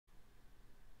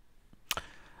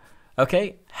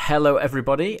Okay, hello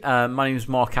everybody. My name is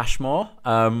Mark Ashmore,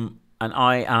 and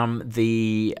I am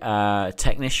the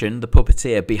technician, the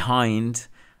puppeteer behind,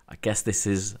 I guess this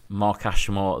is Mark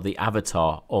Ashmore, the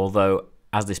avatar, although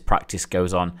as this practice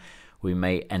goes on, we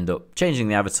may end up changing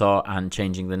the avatar and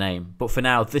changing the name. But for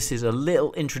now, this is a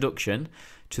little introduction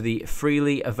to the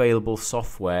freely available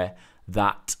software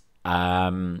that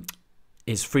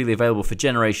is freely available for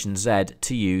Generation Z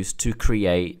to use to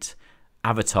create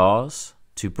avatars,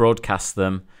 to broadcast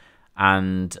them,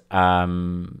 and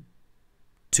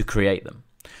to create them.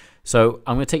 So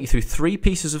I'm going to take you through 3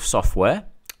 pieces of software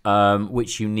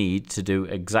which you need to do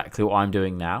exactly what I'm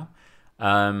doing now.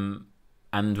 And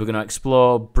we're going to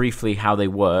explore briefly how they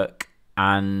work.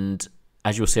 And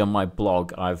as you'll see on my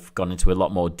blog, I've gone into a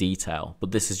lot more detail.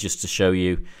 But this is just to show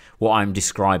you what I'm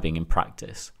describing in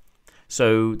practice.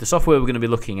 So the software we're going to be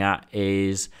looking at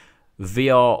is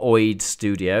VRoid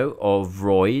Studio, or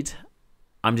VRoid.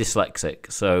 I'm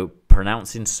dyslexic, so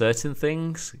pronouncing certain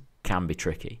things can be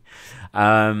tricky.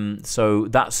 So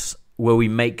that's where we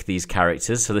make these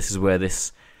characters. So this is where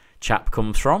this chap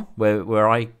comes from, where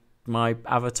my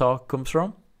avatar comes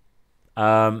from.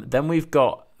 Then we've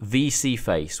got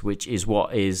Vseeface, which is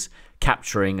what is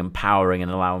capturing and powering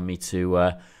and allowing me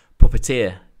to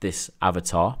puppeteer this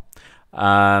avatar. We're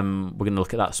going to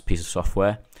look at that piece of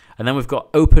software. And then we've got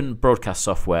Open Broadcast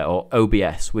Software, or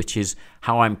OBS, which is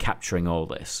how I'm capturing all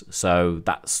this. So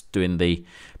that's doing the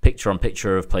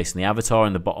picture-on-picture of placing the avatar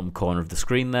in the bottom corner of the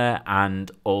screen there. And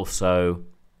also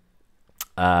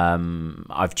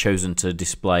I've chosen to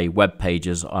display web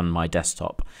pages on my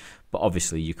desktop. But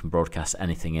obviously you can broadcast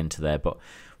anything into there. But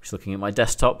I'm just looking at my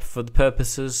desktop for the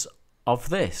purposes of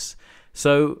this.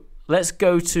 So let's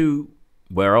go to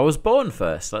where I was born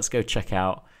first. Let's go check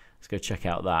out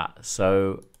that.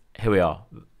 So here we are,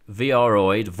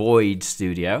 VRoid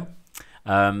Studio,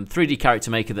 3D character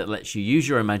maker that lets you use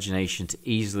your imagination to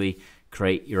easily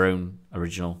create your own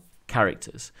original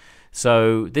characters.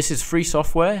 So this is free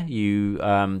software. You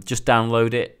just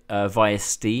download it via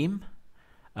Steam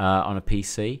on a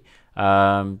PC.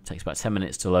 Takes about 10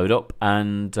 minutes to load up,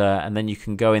 and then you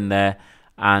can go in there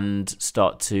and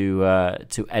start to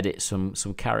edit some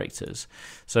characters.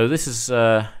 So this is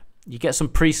you get some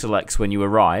pre-selects when you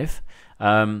arrive.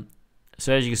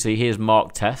 So as you can see, here's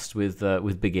Mark Test with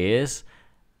big ears,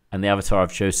 and the avatar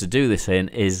I've chose to do this in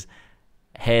is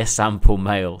hair sample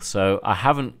male. So I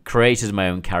haven't created my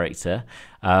own character,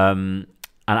 and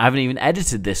I haven't even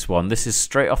edited this one. This is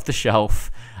straight off the shelf,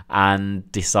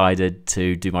 and decided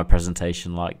to do my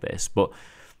presentation like this. But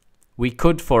we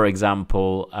could, for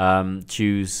example,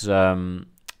 choose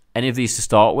any of these to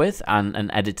start with and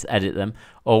edit them,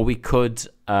 or we could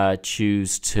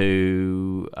choose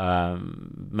to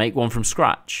make one from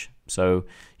scratch, so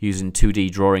using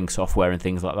 2D drawing software and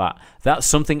things like that. That's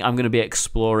something I'm going to be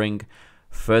exploring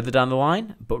further down the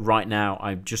line, but right now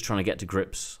I'm just trying to get to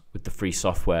grips with the free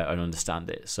software and understand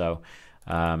it. So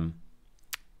we're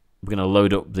going to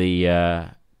load up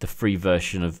the free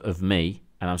version of me,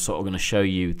 and I'm sort of going to show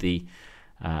you the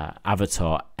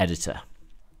avatar editor,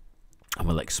 and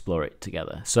we'll explore it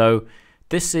together. So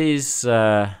this is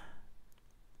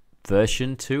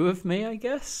version 2 of me, I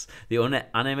guess, the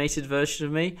unanimated version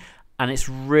of me, and it's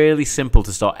really simple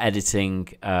to start editing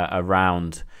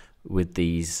around with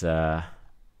these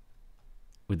avatars.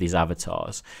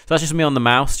 So that's just me on the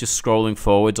mouse, just scrolling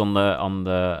forwards on the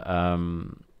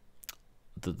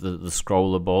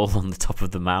scroller ball on the top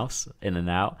of the mouse, in and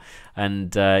out,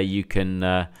 and you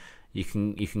can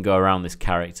go around this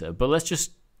character. But let's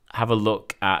just have a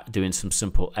look at doing some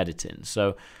simple editing.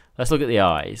 So let's look at the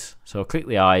eyes. So I'll click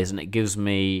the eyes, and it gives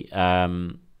me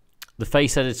the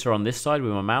face editor on this side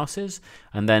where my mouse is,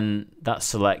 and then that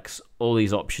selects all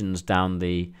these options down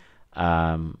the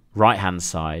right hand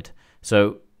side.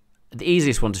 So the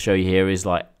easiest one to show you here is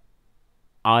like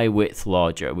eye width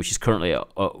larger, which is currently at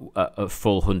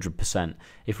full 100%.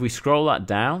 If we scroll that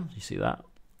down, you see that?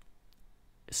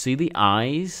 See the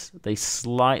eyes? They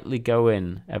slightly go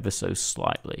in, ever so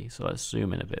slightly. So let's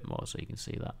zoom in a bit more so you can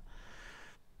see that.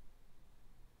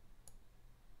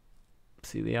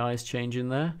 See the eyes changing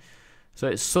there? So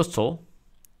it's subtle,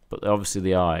 but obviously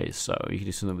the eyes. So you can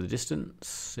do something with the distance.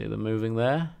 See them moving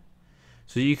there?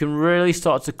 So you can really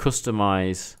start to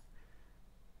customize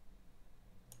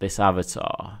this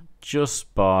avatar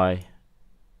just by,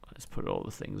 let's put all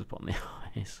the things up on the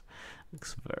eyes.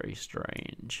 Looks very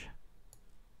strange.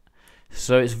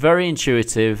 So it's very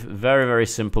intuitive, very, very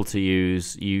simple to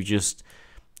use. You just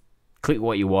click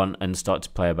what you want and start to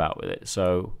play about with it.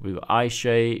 So we've got eye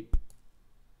shape.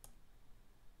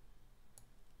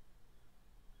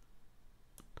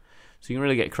 So you can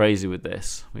really get crazy with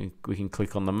this. We can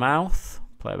click on the mouth,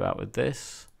 play about with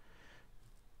this,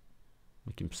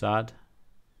 make him sad,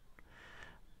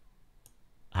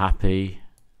 happy.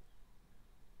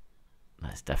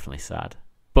 That's definitely sad,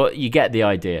 but you get the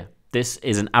idea. This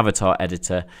is an avatar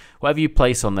editor. Whatever you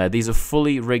place on there, these are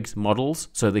fully rigged models,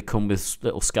 so they come with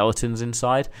little skeletons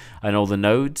inside and all the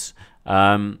nodes,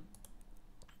 and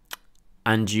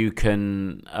you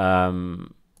can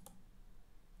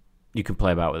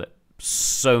play about with it.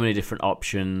 So many different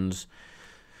options.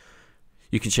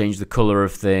 You can change the color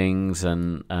of things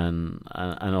and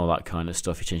all that kind of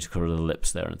stuff. You change the color of the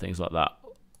lips there and things like that.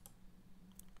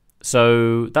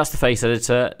 So that's the face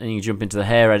editor, and you jump into the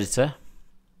hair editor,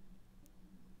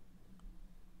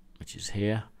 which is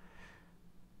here.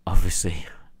 Obviously,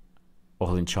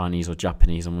 all in Chinese or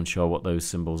Japanese. I'm unsure what those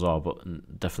symbols are, but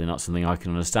definitely not something I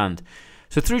can understand.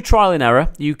 So through trial and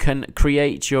error, you can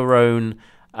create your own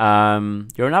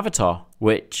avatar,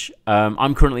 which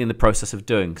I'm currently in the process of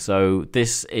doing. So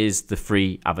this is the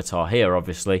free avatar here,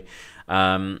 obviously,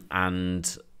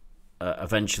 and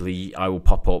eventually I will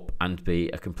pop up and be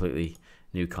a completely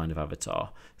new kind of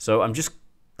avatar. So I'm just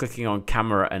clicking on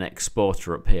camera and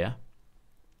exporter up here.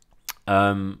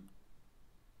 And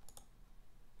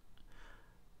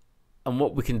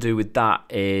what we can do with that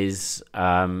is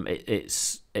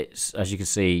it's as you can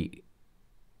see,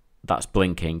 that's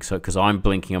blinking. So because I'm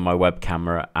blinking on my web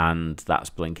camera and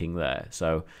that's blinking there,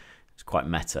 so it's quite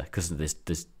meta because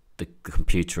the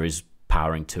computer is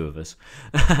powering two of us.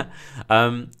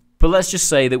 But let's just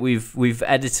say that we've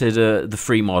edited the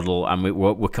free model and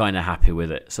we're kind of happy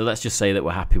with it. So let's just say that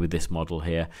we're happy with this model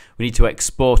here. We need to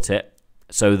export it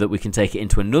so that we can take it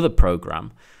into another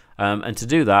program. And to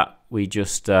do that, we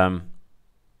just go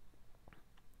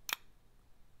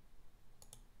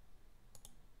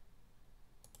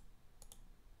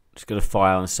to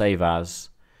File and Save As.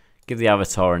 Give the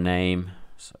avatar a name.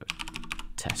 So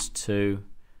test2.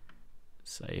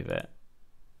 Save it.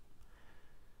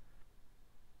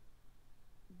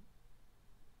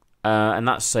 And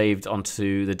that's saved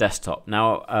onto the desktop.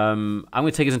 Now, I'm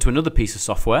going to take us into another piece of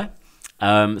software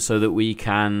so that we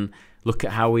can look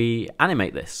at how we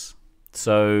animate this.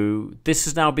 So this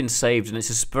has now been saved, and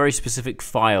it's a very specific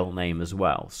file name as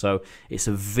well. So it's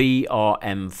a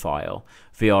VRM file,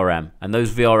 VRM. And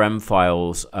those VRM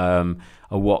files are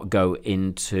what go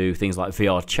into things like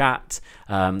VR chat,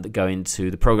 that go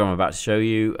into the program I'm about to show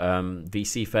you,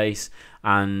 Vseeface,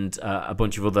 and a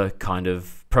bunch of other kind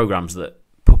of programs that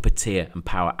puppeteer and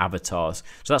power avatars.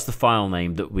 So that's the file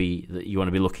name that you want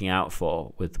to be looking out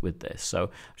for with this. So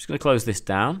I'm just going to close this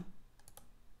down.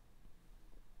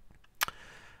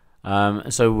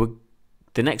 So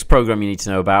the next program you need to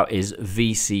know about is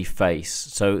Vseeface.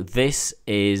 So this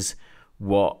is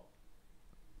what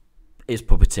is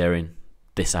puppeteering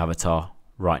this avatar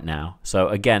right now. So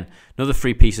again, another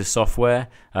free piece of software.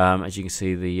 As you can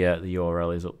see, the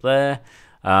URL is up there.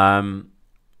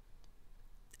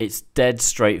 It's dead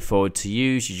straightforward to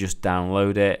use. You just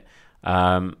download it,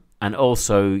 and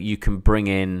also you can bring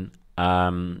in.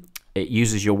 It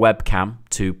uses your webcam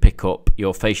to pick up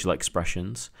your facial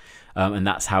expressions, and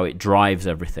that's how it drives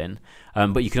everything.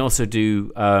 But you can also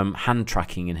do hand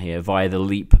tracking in here via the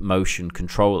Leap Motion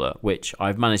controller, which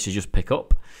I've managed to just pick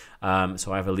up.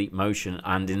 So I have a Leap Motion,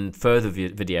 and in further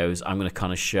videos, I'm going to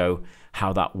kind of show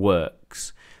how that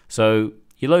works. So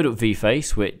you load up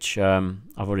Vface, which I've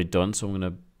already done, so I'm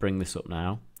going to bring this up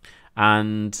now.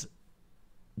 And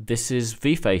this is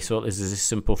Vface. So this is this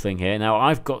simple thing here. Now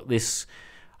I've got this,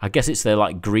 I guess it's their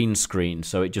like green screen,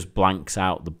 so it just blanks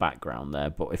out the background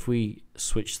there. But if we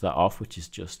switch that off, which is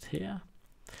just here,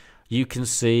 you can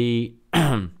see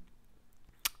the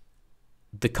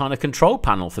kind of control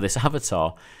panel for this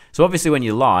avatar. So obviously when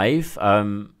you're live,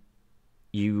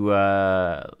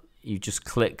 you just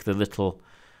click the little,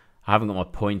 I haven't got my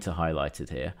pointer highlighted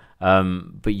here,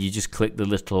 but you just click the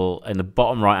little, in the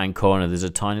bottom right hand corner there's a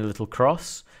tiny little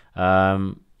cross.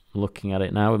 Looking at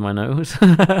it now with my nose.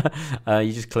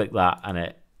 You just click that and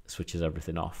it switches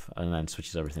everything off and then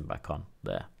switches everything back on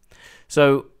there.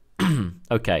 So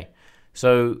okay,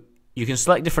 so you can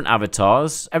select different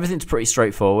avatars. Everything's pretty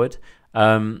straightforward.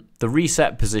 The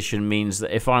reset position means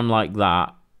that if I'm like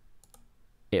that,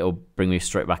 it'll bring me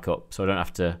straight back up, so I don't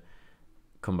have to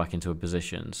come back into a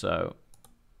position. So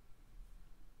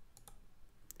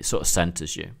it sort of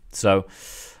centers you. So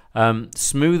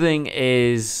smoothing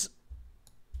is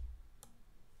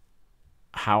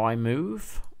how I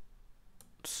move.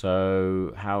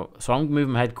 So I'm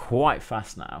moving my head quite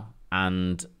fast now,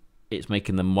 and it's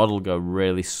making the model go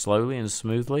really slowly and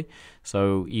smoothly.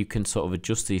 So you can sort of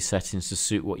adjust these settings to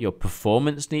suit what your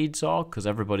performance needs are, because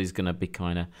everybody's going to be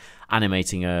kind of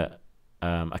animating a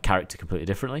character completely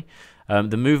differently.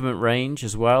 The movement range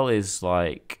as well is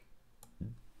like,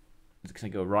 can I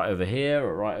go right over here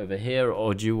or right over here,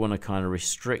 or do you want to kind of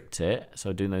restrict it?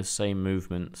 So doing those same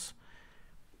movements,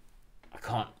 I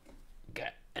can't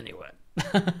get anywhere.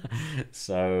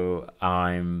 So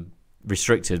I'm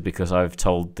restricted because I've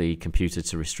told the computer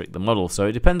to restrict the model. So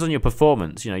it depends on your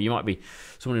performance. You know, you might be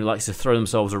someone who likes to throw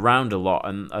themselves around a lot,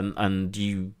 and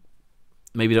you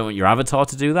maybe don't want your avatar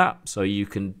to do that, so you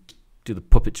can do the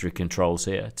puppetry controls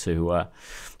here to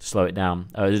slow it down.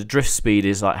 The drift speed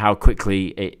is like how quickly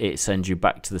it sends you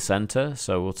back to the center,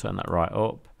 so we'll turn that right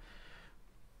up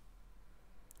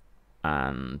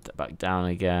and back down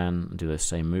again and do those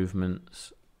same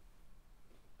movements.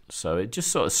 So it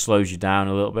just sort of slows you down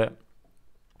a little bit.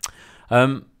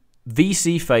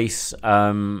 Vseeface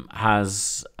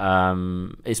has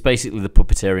it's basically the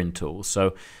puppeteering tool.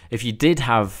 So if you did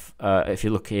have, if you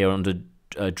look here under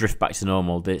drift back to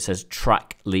normal, it says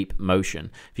track leap motion.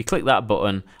 If you click that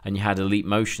button and you had a leap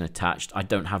motion attached, I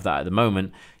don't have that at the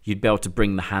moment, you'd be able to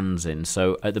bring the hands in.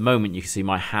 So at the moment you can see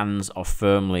my hands are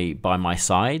firmly by my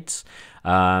sides,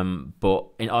 but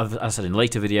as I said, in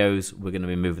later videos we're going to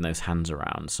be moving those hands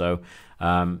around. So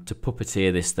to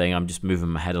puppeteer this thing, I'm just moving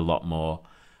my head a lot more,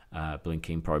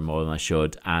 blinking probably more than I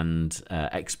should, and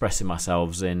expressing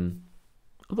myself in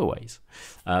other ways.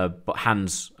 But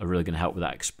hands are really going to help with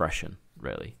that expression,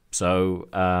 really. So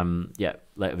yeah,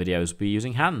 later videos will be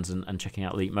using hands and checking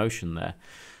out leap motion there.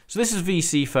 So this is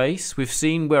Vseeface. We've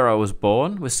seen where I was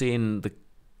born. We're seeing the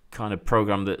kind of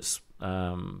program that's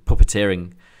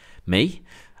puppeteering me.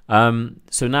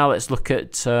 So now let's look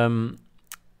at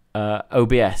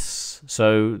OBS.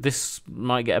 So this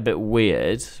might get a bit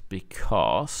weird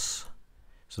because,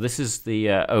 so this is the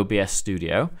OBS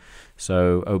studio.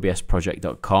 So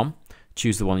obsproject.com.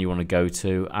 Choose the one you want to go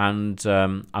to, and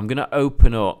I'm going to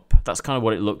open up. That's kind of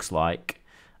what it looks like.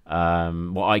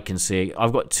 What I can see,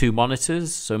 I've got two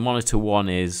monitors. So monitor one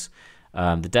is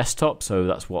the desktop, so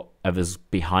that's whatever's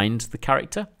behind the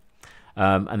character,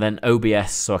 and then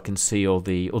OBS, so I can see all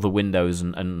the other windows,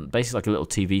 and basically like a little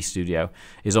TV studio,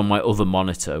 is on my other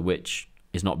monitor, which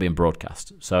is not being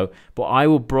broadcast. So, but I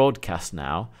will broadcast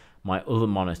now my other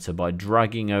monitor by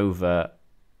dragging over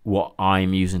what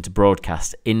I'm using to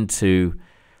broadcast into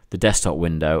the desktop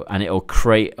window, and it'll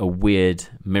create a weird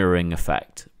mirroring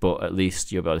effect, but at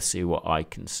least you'll be able to see what I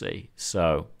can see.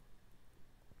 So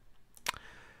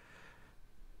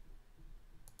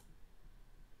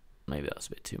maybe that's a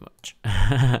bit too much.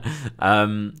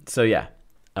 So yeah,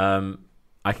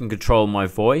 I can control my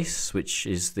voice, which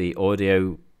is the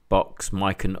audio box,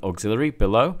 mic and auxiliary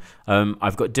below.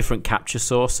 I've got different capture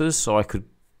sources, so I could,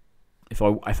 if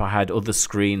I had other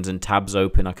screens and tabs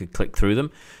open, I could click through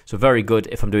them. So very good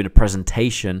if I'm doing a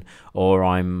presentation or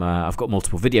I've got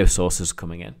multiple video sources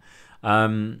coming in.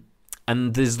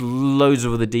 And there's loads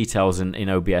of other details in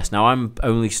OBS. Now I'm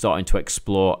only starting to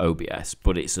explore OBS,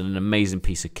 but it's an amazing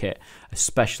piece of kit,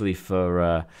 especially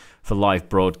for live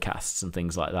broadcasts and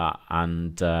things like that.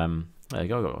 And there you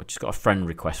go. I just got a friend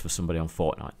request for somebody on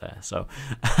Fortnite there. So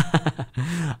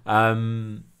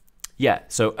yeah,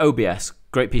 so OBS,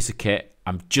 great piece of kit.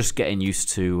 I'm just getting used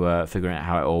to figuring out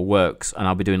how it all works, and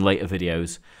I'll be doing later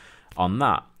videos on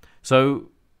that.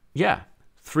 So yeah,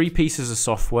 3 pieces of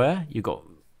software. You've got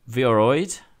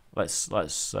VRoid.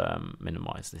 Let's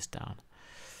minimize this down.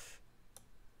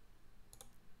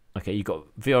 Okay, you've got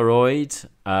VRoid,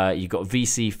 you've got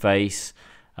Vseeface,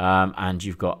 and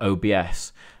you've got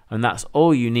OBS. And that's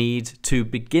all you need to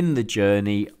begin the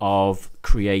journey of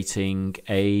creating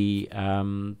a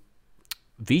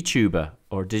VTuber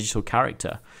or a digital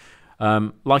character.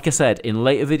 Like I said, in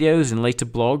later videos, in later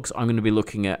blogs, I'm going to be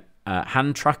looking at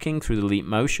hand tracking through the leap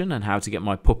motion and how to get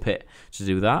my puppet to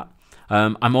do that.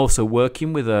 I'm also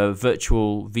working with a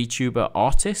virtual VTuber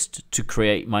artist to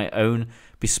create my own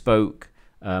bespoke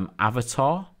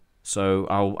avatar. So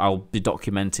I'll be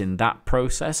documenting that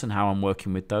process and how I'm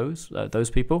working with those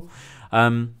people.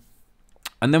 And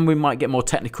then we might get more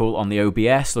technical on the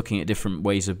OBS, looking at different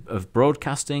ways of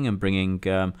broadcasting and bringing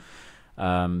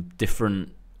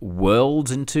different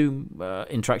worlds into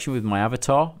interaction with my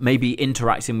avatar, maybe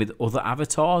interacting with other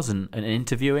avatars and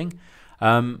interviewing.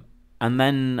 And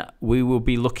then we will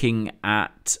be looking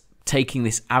at taking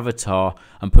this avatar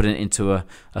and putting it into a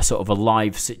sort of a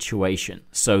live situation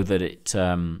so that it,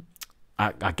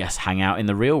 I guess, hang out in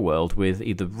the real world with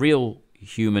either real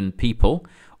human people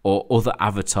or other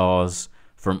avatars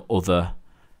from other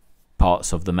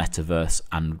parts of the metaverse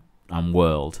and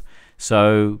world.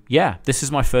 So yeah, this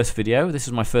is my first video. This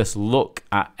is my first look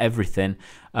at everything.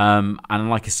 And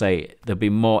like I say, there'll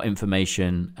be more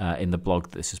information in the blog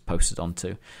that this is posted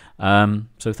onto.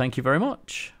 So thank you very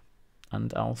much,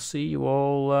 and I'll see you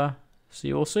all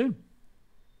soon.